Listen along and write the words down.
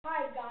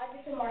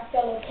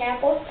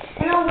samples,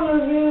 and I'm going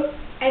to review,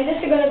 and this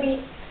is going to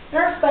be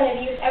Nerf Gun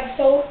Abuse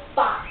episode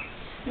 5.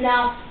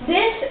 Now,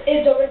 this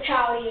is the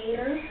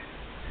Retaliator.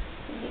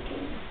 You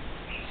can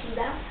see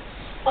that.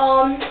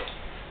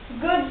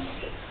 Good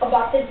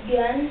about this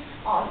gun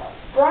on the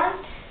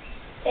front,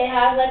 it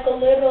has like a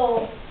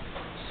little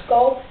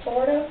scope,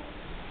 sort of.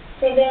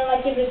 So then,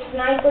 like, if it's a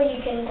sniper,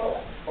 you can go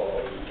like, oh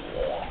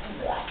yeah,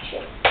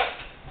 gotcha.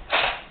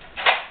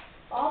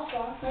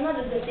 Also,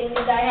 another good thing is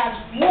I have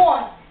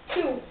 1,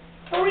 2,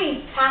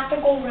 3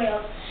 tactical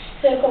rails.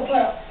 So you can put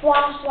a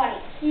flashlight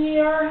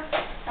here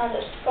on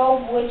the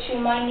scope, which you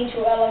might need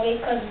to elevate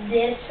because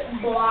this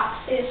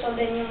blocks it, so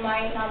then you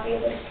might not be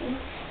able to see.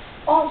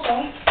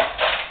 Also,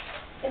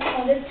 it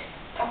comes with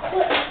a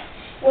clip,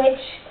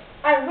 which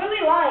I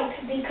really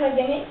like because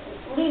it makes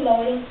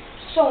reloading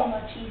so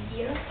much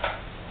easier.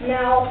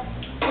 Now,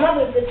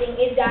 another good thing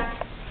is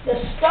that the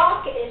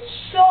stock is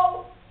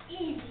so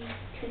easy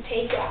to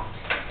take out.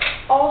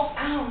 Also,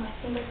 ow, my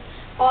finger.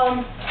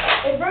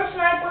 If you're a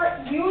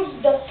sniper,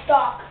 use the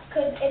stock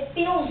because it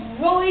feels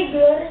really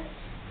good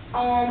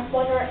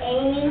when you're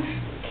aiming.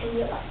 Can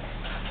you like?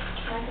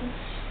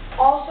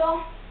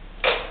 Also,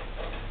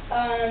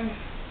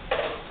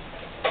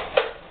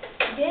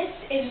 this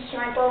is a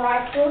sniper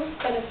rifle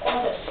because of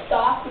course the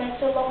stock makes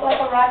it look like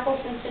a rifle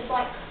since it's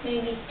like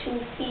maybe 2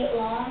 feet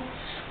long.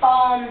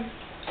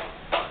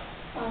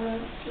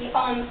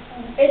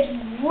 It's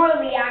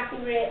really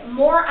accurate,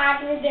 more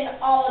accurate than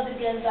all of the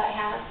guns I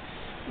have,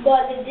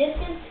 but the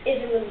distance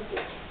is really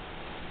good.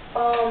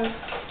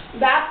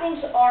 Bad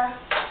things are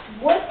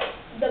with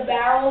the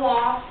barrel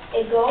off,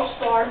 it goes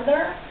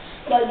farther,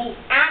 but the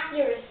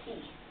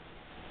accuracy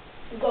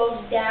goes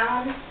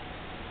down.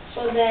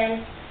 So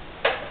then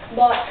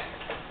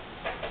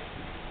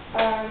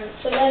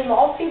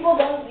most people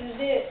don't use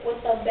it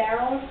with the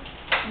barrel,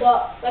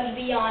 but let's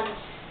be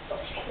honest,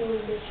 let's screw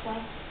this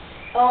one.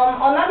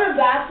 Another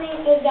bad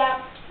thing is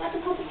that I have to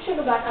put the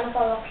trigger back on the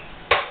fellow.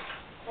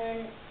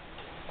 And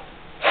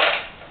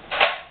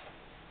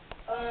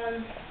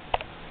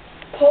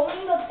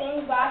pulling the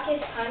thing back is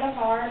kind of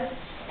hard.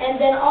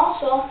 And then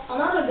also,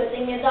 another good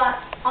thing is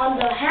that on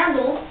the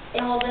handle,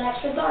 it holds an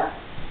extra dart.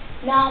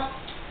 Now,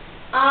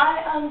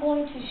 I am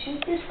going to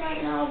shoot this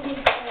right now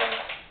because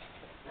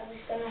I'm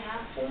just going to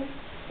have to.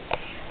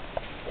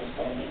 It's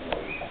going to be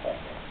really quick.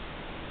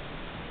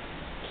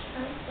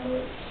 Can't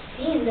really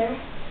see in there.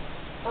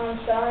 I'm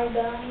sorry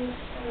guys,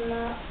 I'm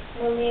not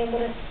really able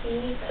to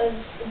see because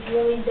it's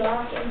really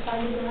dark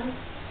inside the gun.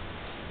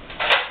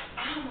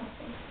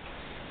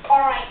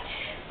 Alright,